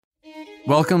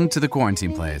Welcome to the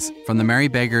Quarantine Plays from the Merry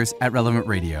Beggars at Relevant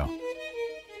Radio.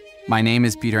 My name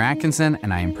is Peter Atkinson,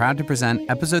 and I am proud to present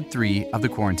Episode 3 of the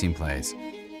Quarantine Plays,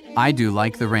 I Do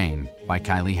Like the Rain by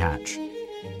Kylie Hatch.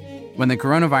 When the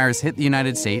coronavirus hit the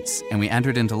United States and we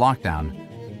entered into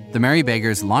lockdown, the Merry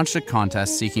Beggars launched a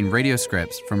contest seeking radio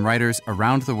scripts from writers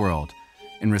around the world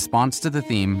in response to the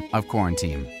theme of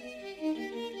quarantine.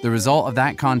 The result of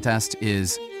that contest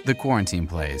is The Quarantine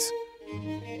Plays.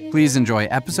 Please enjoy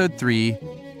Episode 3,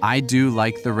 I Do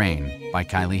Like the Rain by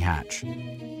Kylie Hatch.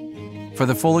 For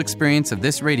the full experience of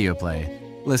this radio play,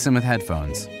 listen with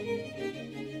headphones.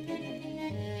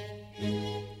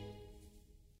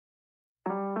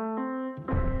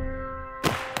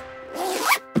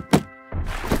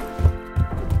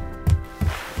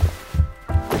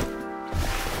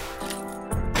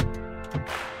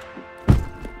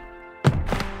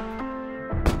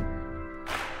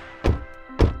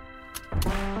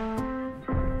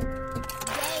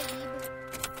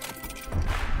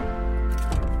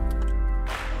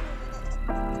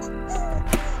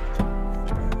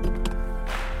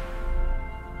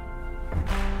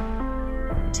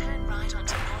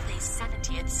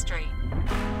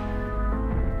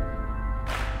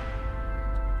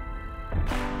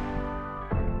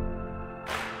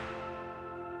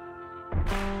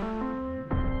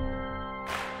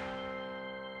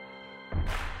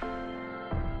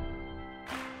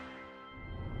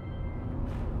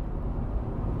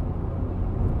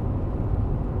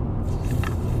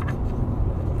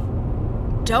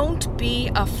 Don't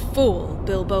be a fool,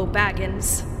 Bilbo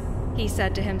Baggins, he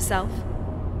said to himself,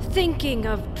 thinking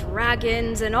of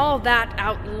dragons and all that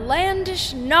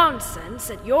outlandish nonsense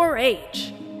at your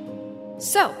age.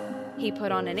 So, he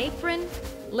put on an apron,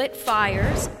 lit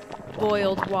fires,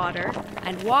 boiled water,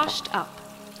 and washed up.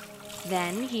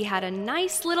 Then he had a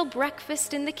nice little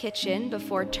breakfast in the kitchen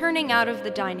before turning out of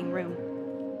the dining room.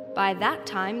 By that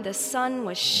time, the sun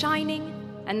was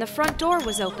shining and the front door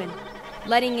was open,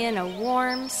 letting in a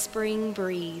warm spring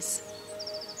breeze.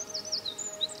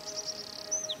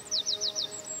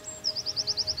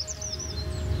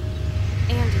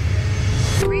 Andy,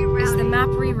 is the map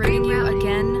rerouting you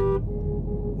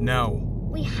again? No.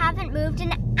 We haven't moved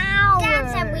in hours.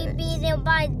 Dad said we'd be there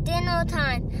by dinner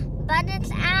time, but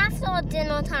it's after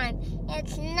dinner time.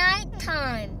 It's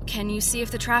nighttime. Can you see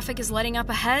if the traffic is letting up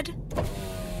ahead?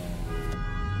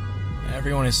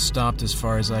 Everyone has stopped as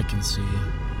far as I can see.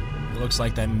 It looks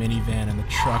like that minivan and the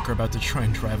truck are about to try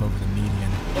and drive over the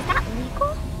median. Is that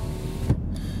legal?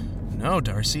 No,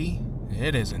 Darcy,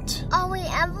 it isn't. Are we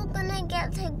ever gonna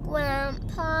get to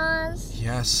Grandpa's?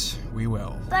 Yes, we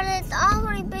will. But it's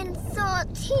already been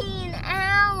 13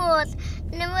 hours,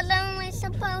 and it was only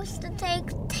supposed to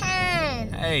take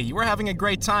 10. Hey, you were having a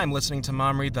great time listening to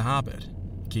Mom read The Hobbit.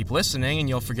 Keep listening and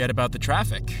you'll forget about the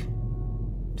traffic.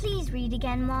 Please read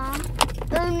again, Mom.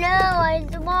 Oh no, I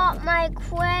dropped my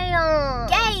crayon.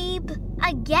 Gabe,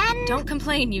 again? Don't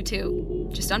complain, you two.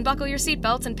 Just unbuckle your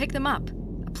seatbelts and pick them up.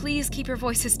 Please keep your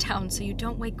voices down so you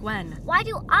don't wake Gwen. Why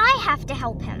do I have to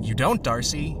help him? You don't,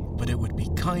 Darcy, but it would be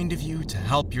kind of you to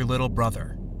help your little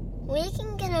brother. We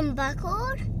can get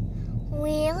unbuckled?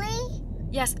 Really?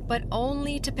 Yes, but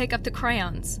only to pick up the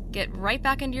crayons. Get right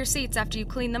back into your seats after you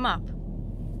clean them up.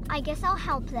 I guess I'll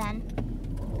help then.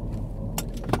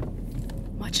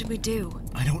 What should we do?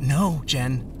 I don't know,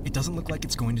 Jen. It doesn't look like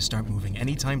it's going to start moving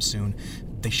anytime soon.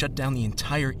 They shut down the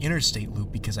entire interstate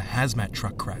loop because a hazmat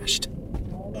truck crashed.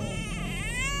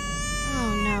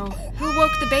 Oh no. Who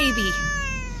woke the baby?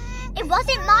 It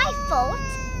wasn't my fault.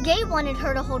 Gabe wanted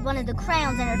her to hold one of the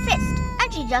crayons in her fist,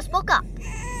 and she just woke up.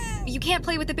 You can't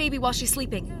play with the baby while she's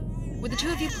sleeping. Would the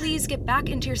two of you please get back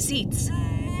into your seats?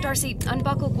 Darcy,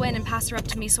 unbuckle Gwen and pass her up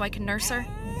to me so I can nurse her.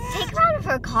 Take her out of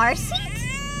her car seat?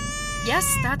 Yes,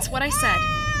 that's what I said.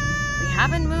 We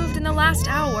haven't moved in the last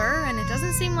hour, and it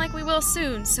doesn't seem like we will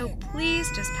soon, so please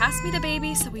just pass me the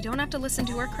baby so we don't have to listen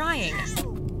to her crying.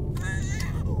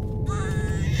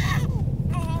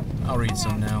 I'll read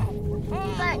some now.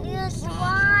 But you're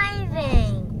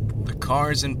driving. The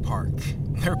car's in park.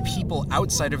 There are people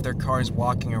outside of their cars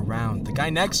walking around. The guy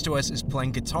next to us is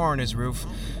playing guitar on his roof,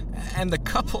 and the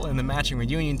couple in the matching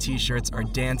reunion t-shirts are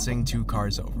dancing 2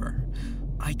 cars over.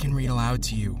 I can read aloud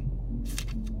to you.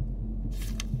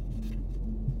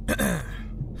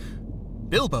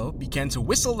 Bilbo began to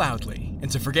whistle loudly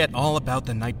and to forget all about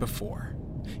the night before.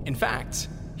 In fact,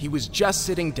 he was just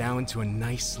sitting down to a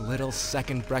nice little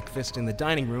second breakfast in the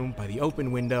dining room by the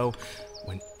open window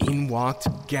when in walked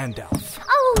Gandalf.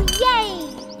 Oh,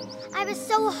 yay! I was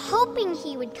so hoping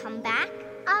he would come back.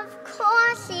 Of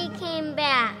course he came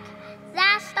back.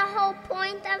 That's the whole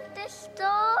point of the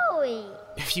story.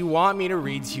 If you want me to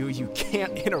read to you, you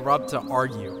can't interrupt to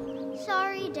argue.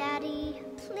 Sorry, Daddy.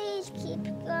 Please keep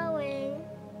going.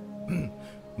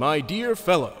 My dear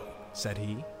fellow, said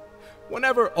he,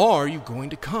 whenever are you going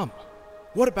to come?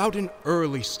 What about an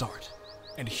early start?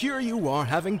 And here you are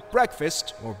having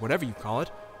breakfast, or whatever you call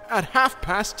it, at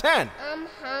 10:30. I'm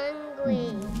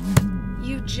hungry.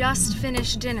 You just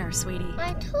finished dinner, sweetie.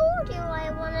 I told you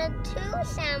I wanted 2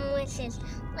 sandwiches,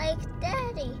 like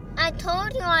Daddy. I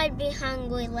told you I'd be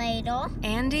hungry later.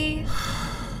 Andy?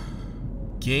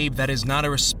 Gabe, that is not a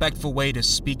respectful way to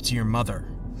speak to your mother.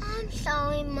 I'm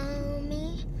sorry,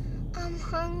 Mommy. I'm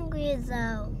hungry,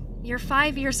 though. You're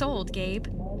 5 years old, Gabe.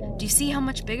 Do you see how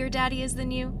much bigger Daddy is than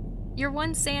you? Your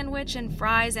 1 sandwich and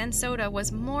fries and soda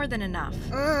was more than enough.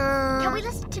 Can we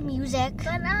listen to music?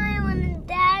 But I wanted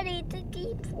Daddy to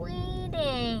keep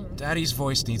reading. Daddy's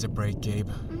voice needs a break, Gabe.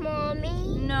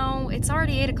 Mommy? No, it's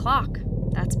already 8 o'clock.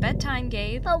 That's bedtime,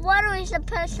 Gabe. But what are we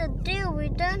supposed to do? We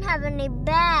don't have any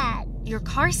bed. Your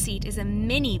car seat is a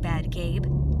mini bed, Gabe.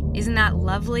 Isn't that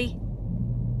lovely?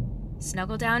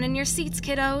 Snuggle down in your seats,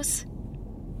 kiddos.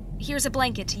 Here's a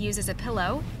blanket to use as a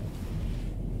pillow.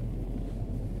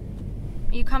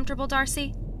 Are you comfortable,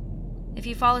 Darcy? If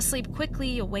you fall asleep quickly,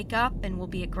 you'll wake up and we'll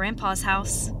be at Grandpa's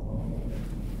house.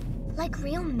 Like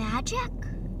real magic?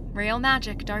 Real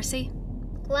magic, Darcy.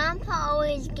 Grandpa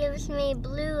always gives me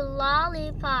blue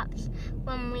lollipops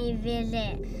when we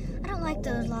visit. I don't like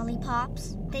those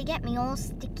lollipops. They get me all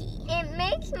sticky. It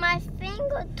makes my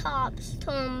fingertips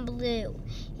turn blue.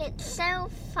 It's so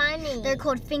funny. They're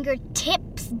called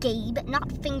fingertips, Gabe,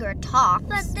 not finger tops.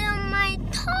 But they're my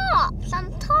tops.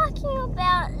 I'm talking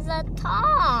about the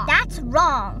top. That's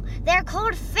wrong. They're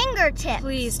called fingertips.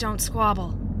 Please don't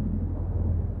squabble.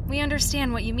 We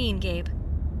understand what you mean, Gabe.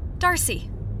 Darcy,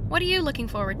 what are you looking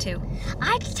forward to?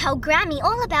 I'd tell Grammy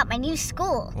all about my new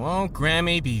school. Won't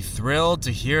Grammy be thrilled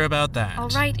to hear about that? All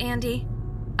right, Andy.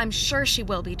 I'm sure she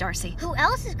will be, Darcy. Who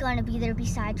else is going to be there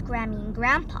besides Grammy and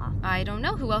Grandpa? I don't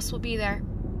know who else will be there.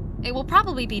 It will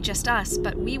probably be just us,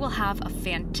 but we will have a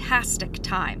fantastic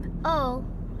time. Oh,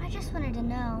 I just wanted to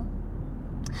know.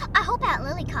 I hope Aunt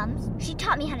Lily comes. She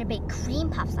taught me how to bake cream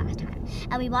puffs last time,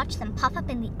 and we watched them puff up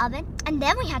in the oven, and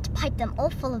then we had to pipe them all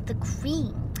full of the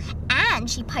cream. And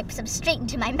she piped some straight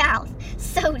into my mouth.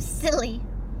 So silly.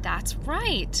 That's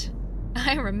right.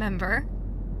 I remember.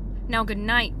 Now good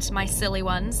night, my silly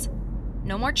ones.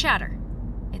 No more chatter.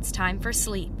 It's time for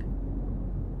sleep.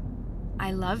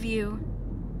 I love you.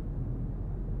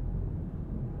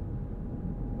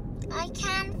 I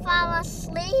can't fall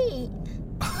asleep.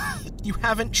 You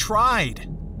haven't tried.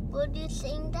 Would you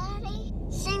sing, Daddy?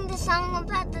 Sing the song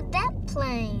about the jet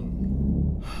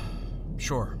plane.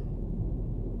 Sure.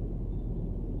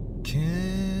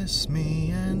 Kiss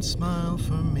me and smile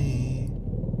for me.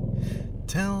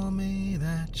 Tell me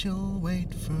that you'll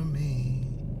wait for me.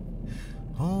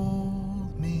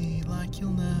 Hold me like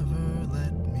you'll never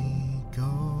let me go.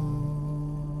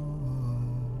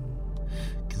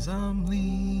 'Cause I'm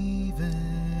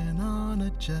leaving on a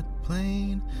jet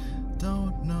plane.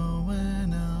 Don't know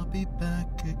when I'll be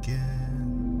back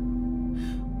again.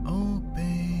 Oh,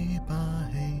 babe, I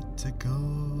hate to go.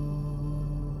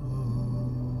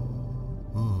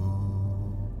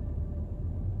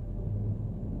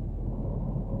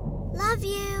 Love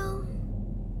you.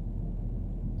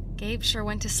 Gabe sure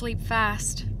went to sleep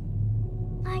fast.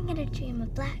 I'm gonna dream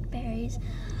of blackberries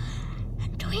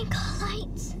and twinkle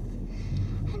lights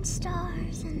and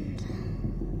stars and...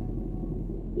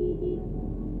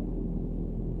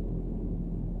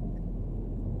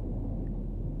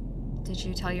 Did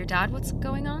you tell your dad what's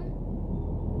going on?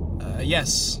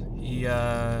 Yes. He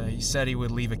said he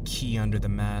would leave a key under the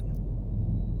mat.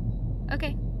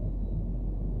 Okay.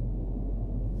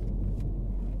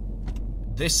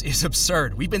 This is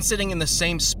absurd. We've been sitting in the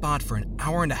same spot for an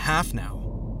hour and a half now.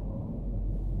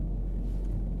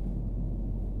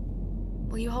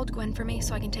 Will you hold Gwen for me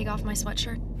so I can take off my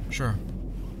sweatshirt? Sure.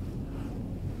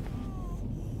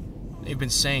 They've been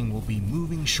saying we'll be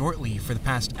moving shortly for the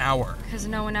past hour. Because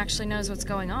no one actually knows what's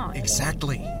going on.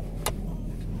 Exactly.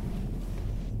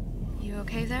 You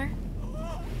okay there?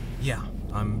 Yeah,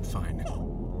 I'm fine.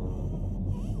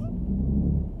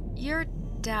 Your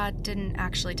dad didn't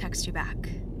actually text you back.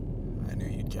 I knew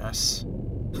you'd guess.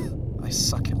 I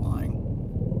suck at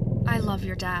lying. I love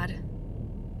your dad.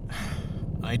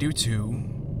 I do too.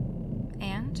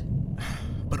 And?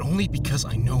 But only because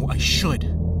I know I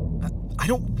should. I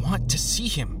don't want to see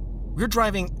him. We're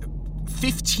driving drive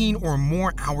 15 or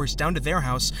more hours down to their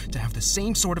house to have the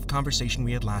same sort of conversation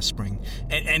we had last spring,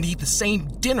 and eat the same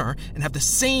dinner, and have the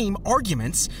same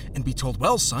arguments, and be told,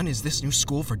 well, son, is this new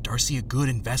school for Darcy a good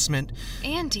investment?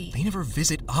 Andy. They never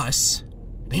visit us.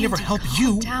 They Andy, never help calm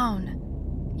you.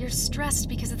 down. You're stressed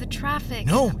because of the traffic.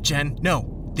 No, Jen,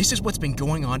 no. This is what's been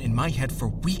going on in my head for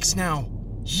weeks now.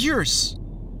 Years.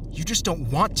 You just don't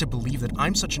want to believe that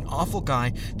I'm such an awful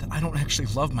guy that I don't actually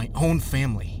love my own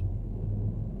family.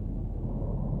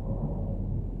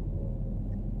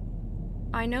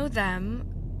 I know them,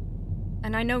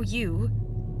 and I know you,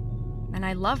 and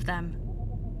I love them.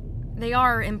 They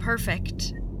are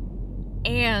imperfect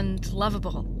and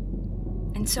lovable,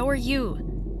 and so are you.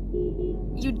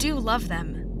 You do love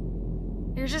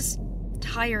them. You're just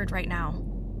tired right now.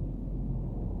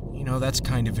 You know, that's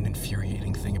kind of an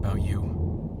infuriating thing about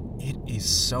you. It is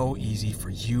so easy for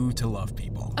you to love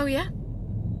people. Oh, yeah?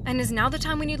 And is now the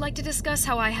time when you'd like to discuss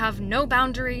how I have no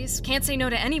boundaries, can't say no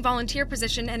to any volunteer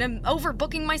position, and am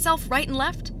overbooking myself right and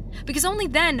left? Because only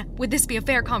then would this be a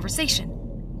fair conversation.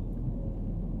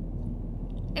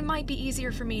 It might be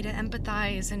easier for me to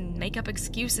empathize and make up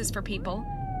excuses for people,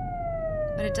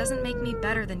 but it doesn't make me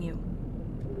better than you.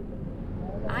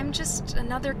 I'm just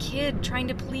another kid trying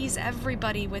to please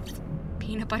everybody with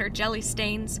peanut butter jelly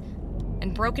stains,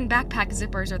 and broken backpack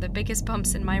zippers are the biggest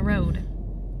bumps in my road.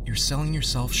 You're selling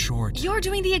yourself short. You're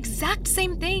doing the exact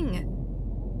same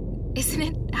thing. Isn't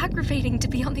it aggravating to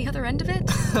be on the other end of it?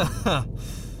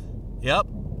 Yep,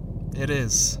 it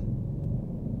is.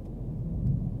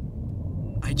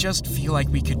 I just feel like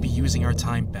we could be using our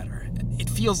time better. It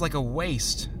feels like a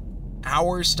waste.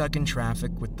 Hours stuck in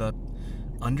traffic with the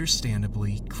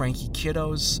understandably cranky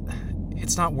kiddos.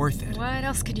 It's not worth it. What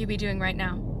else could you be doing right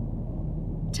now?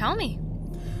 Tell me.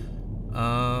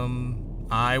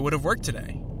 I would have worked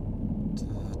today.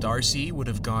 Darcy would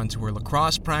have gone to her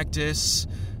lacrosse practice.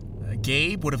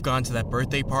 Gabe would have gone to that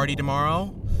birthday party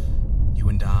tomorrow. You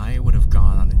and I would have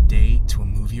gone on a date to a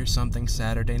movie or something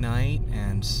Saturday night,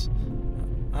 and...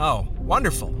 oh,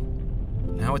 wonderful.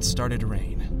 Now it's started to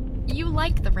rain. You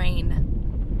like the rain.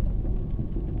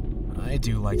 I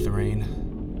do like the rain.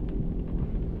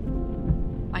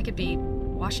 I could be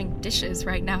washing dishes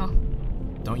right now.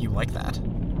 Don't you like that?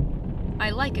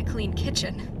 I like a clean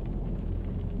kitchen.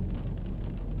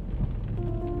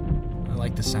 I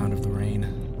like the sound of the rain.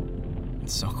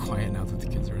 It's so quiet now that the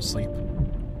kids are asleep.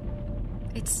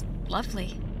 It's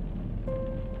lovely.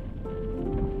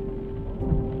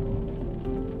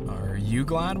 Are you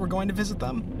glad we're going to visit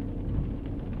them?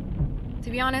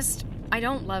 To be honest, I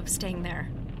don't love staying there.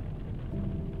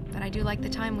 But I do like the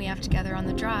time we have together on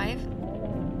the drive.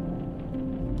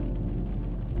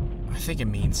 I think it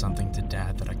means something to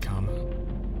Dad that I come.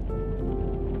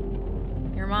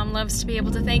 Your mom loves to be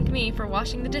able to thank me for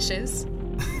washing the dishes.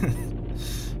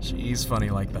 She's funny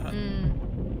like that.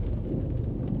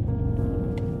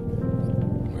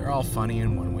 We're all funny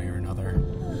in one way or another.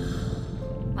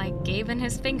 Like Gabe and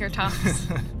his finger tops.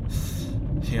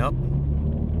 Yep.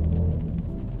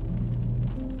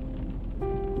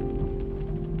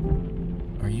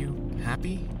 Are you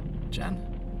happy, Jen?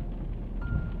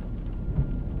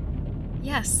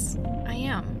 Yes, I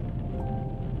am.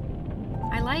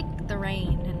 I like the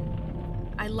rain,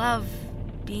 and I love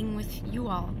being with you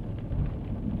all.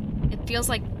 It feels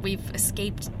like we've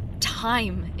escaped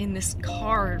time in this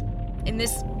car, in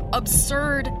this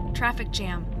absurd traffic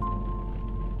jam.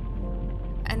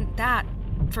 And that,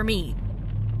 for me,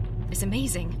 is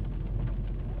amazing.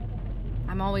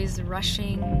 I'm always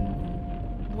rushing,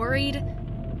 worried.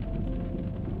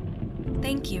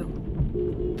 Thank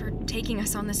you for taking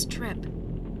us on this trip.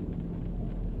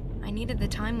 I needed the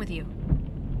time with you.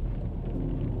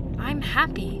 I'm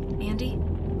happy, Andy.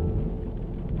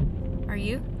 Are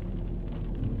you?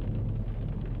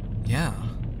 Yeah.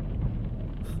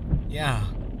 Yeah,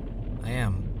 I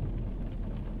am.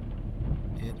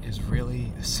 It is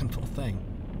really a simple thing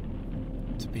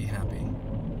to be happy.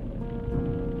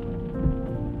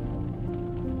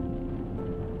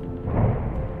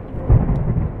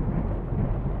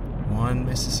 One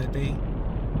Mississippi,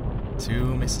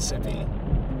 2 Mississippi,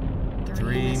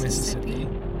 3 Mississippi,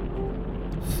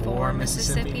 4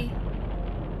 Mississippi.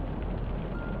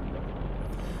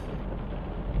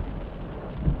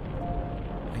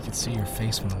 I could see your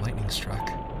face when the lightning struck.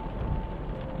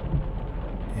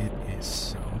 It is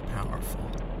so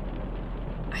powerful.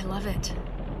 I love it.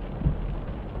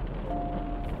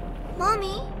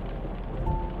 Mommy,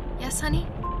 Yes, honey?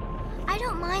 I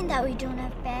don't mind that we don't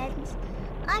have beds.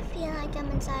 I feel like I'm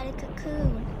inside a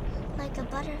cocoon, like a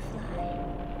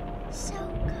butterfly. So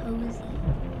cozy.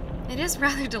 It is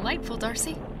rather delightful,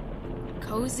 Darcy.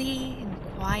 Cozy and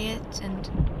quiet and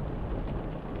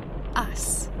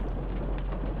us.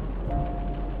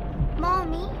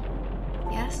 Mommy,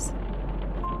 Yes?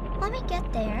 when we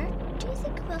get there, do you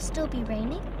think it will still be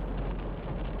raining?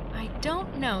 I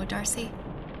don't know, Darcy.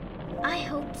 I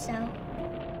hope so.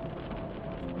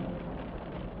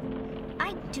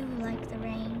 I do like the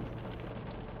rain.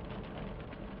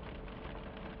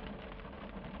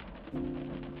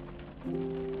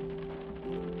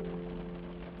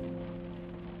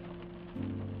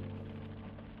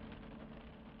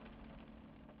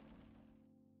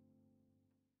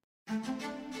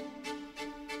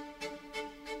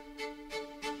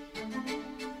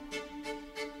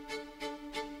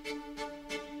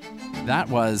 That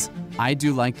was I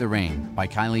Do Like the Rain by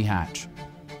Kylie Hatch.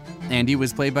 Andy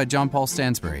was played by John Paul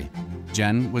Stansbury.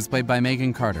 Jen was played by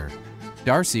Megan Carter.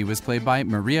 Darcy was played by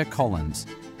Maria Collins.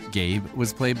 Gabe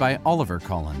was played by Oliver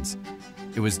Collins.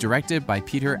 It was directed by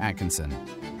Peter Atkinson.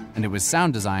 And it was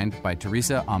sound designed by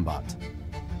Teresa Ombat.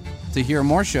 To hear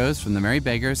more shows from the Merry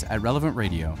Beggars at Relevant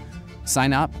Radio,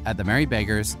 sign up at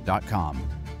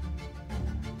themerrybeggars.com.